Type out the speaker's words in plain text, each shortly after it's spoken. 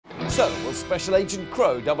So, will Special Agent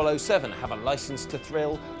Crow 007 have a licence to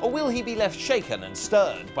thrill, or will he be left shaken and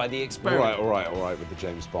stirred by the experiment? All right with the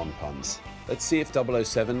James Bond puns. Let's see if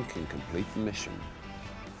 007 can complete the mission.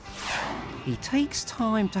 He takes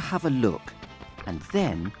time to have a look and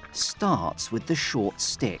then starts with the short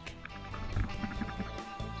stick.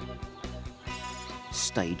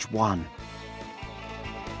 Stage 1.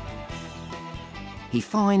 He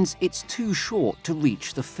finds it's too short to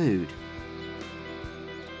reach the food.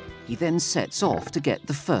 He then sets off to get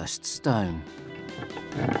the first stone.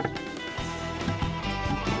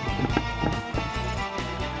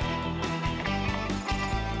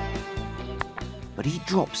 But he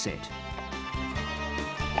drops it.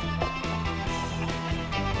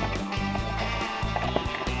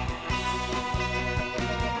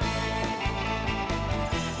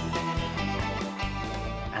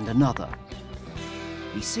 And another.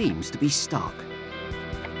 He seems to be stuck.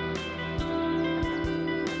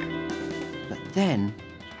 But then,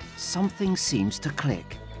 something seems to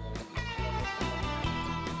click.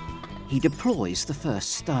 He deploys the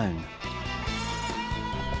first stone.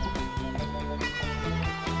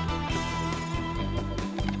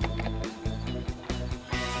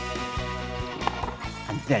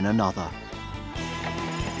 And then another.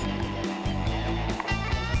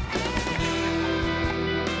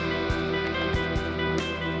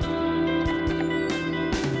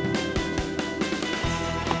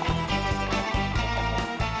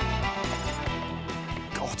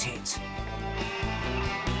 It.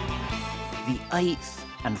 The 8th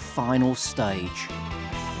and final stage.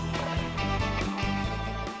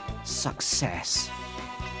 Success.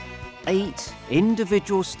 8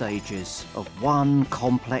 individual stages of one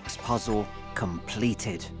complex puzzle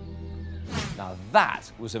completed. Now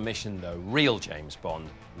that was a mission the real James Bond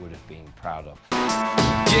would have been proud of.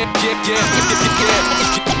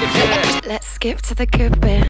 Let's skip to the good bit.